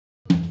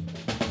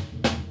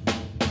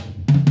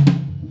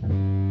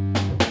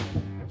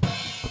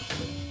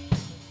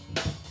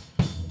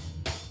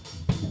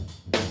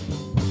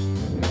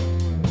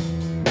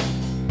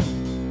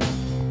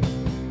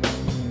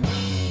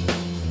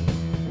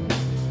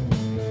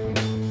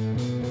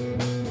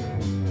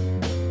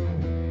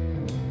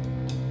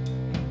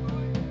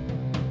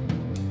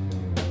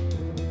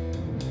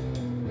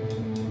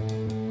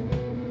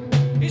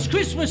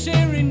Christmas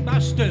here in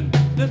Boston,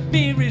 the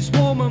beer is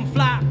warm and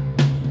flat.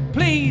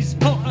 Please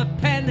put a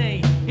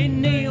penny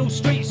in Neil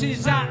Street's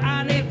is that.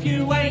 And if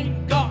you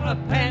ain't got a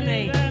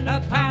penny,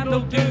 a pound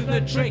will do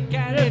the trick.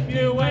 And if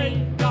you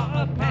ain't got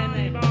a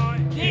penny,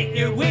 hit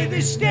you with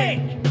a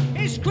stick.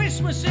 It's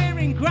Christmas here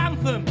in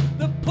Grantham,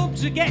 the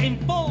pubs are getting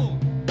full.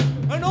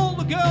 And all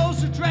the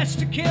girls are dressed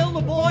to kill,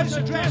 the boys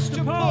are dressed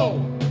to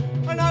pull.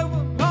 And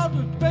over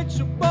powdered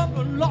beds of bump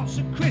and lots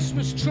of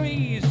Christmas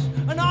trees.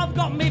 And I've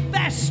got me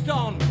vest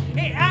on,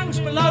 it hangs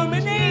below my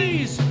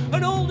knees.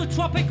 And all the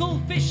tropical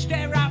fish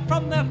stare out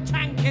from the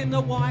tank in the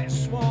White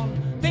Swan,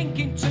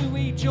 thinking to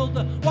each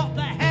other, what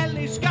the hell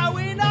is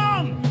going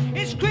on?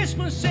 It's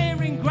Christmas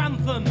here in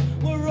Grantham,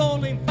 we're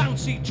all in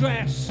fancy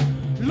dress,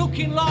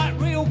 looking like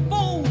real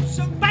fools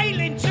and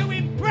failing to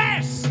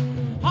impress.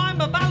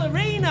 I'm a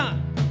ballerina,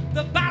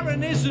 the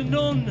Baron is a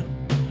nun,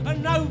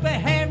 and over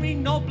hairy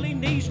knobbly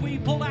knees we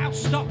pull our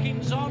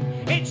stockings on.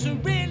 It's a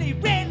really,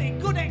 really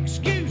good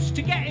excuse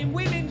to get in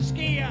women's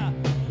gear.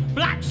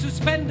 Black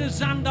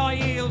suspenders and high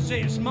heels,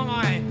 it's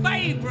my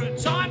favourite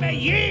time of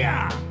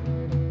year.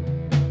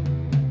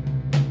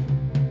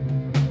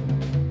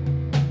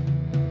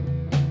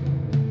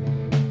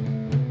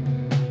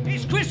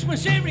 It's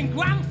Christmas here in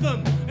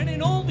Grantham, and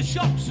in all the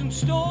shops and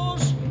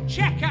stores,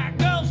 check out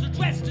girls are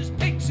dressed as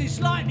pixies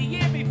like the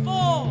year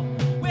before.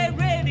 We're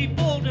really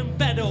bored and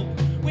fed up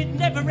with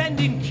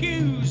never-ending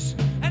queues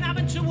and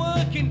having to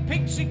work in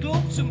pixie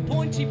gloves and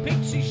pointy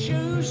pixie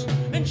shoes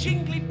and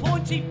shingly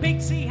pointy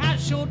pixie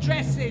hats, short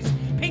dresses,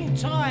 pink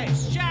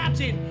ties,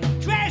 shouting,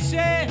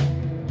 "Dressy!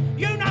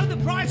 You know the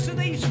price of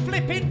these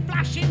flipping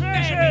flashing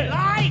fairy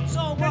lights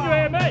or what? Can you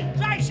hear me?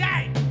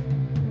 Dressy!"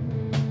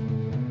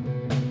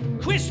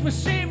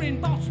 Christmas here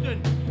in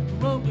Boston,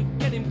 the road is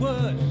getting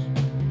worse.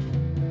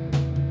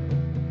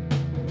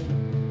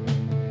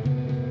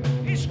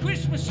 It's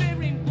Christmas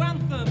here in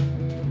Grantham.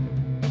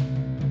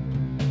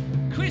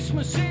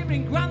 Christmas here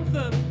in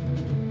Grantham.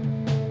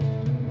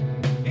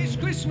 It's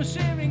Christmas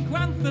here in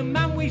Grantham,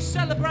 and we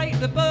celebrate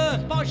the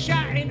birth by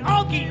shouting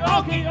 "Oggy,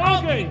 Oggy,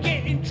 Oggy,"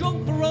 getting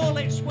drunk for all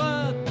it's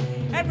worth.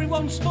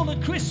 Everyone's full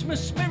of Christmas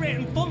spirit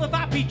and full of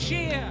happy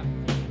cheer.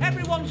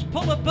 Everyone's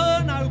full of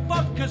Burno,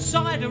 vodka,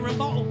 cider and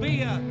bottled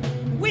beer.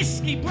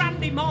 Whiskey,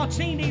 brandy,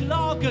 martini,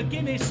 lager,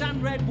 Guinness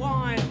and red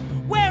wine.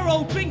 We're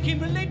all drinking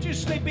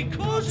religiously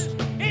because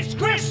it's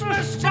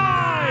Christmas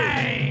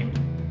time!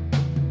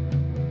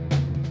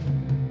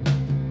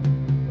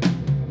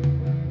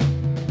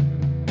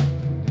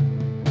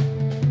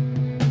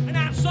 And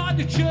outside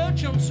the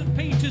church on St.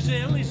 Peter's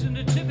Hill is a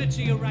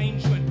nativity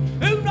arrangement.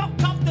 Who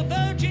knocked off the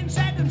Virgin's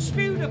head and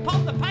spewed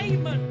upon the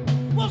pavement?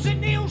 Was it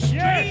Neil Streets?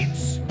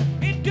 Yes.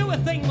 He'd do a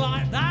thing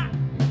like that.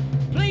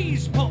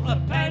 Please put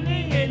a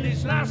penny in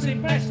this last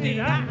invested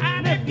hat.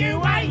 And if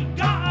you ain't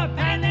got a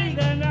penny,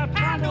 then a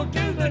pound will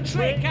do the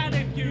trick. And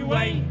if you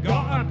ain't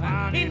got a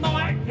pound, he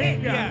might hit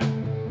you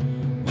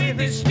with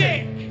a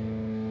stick.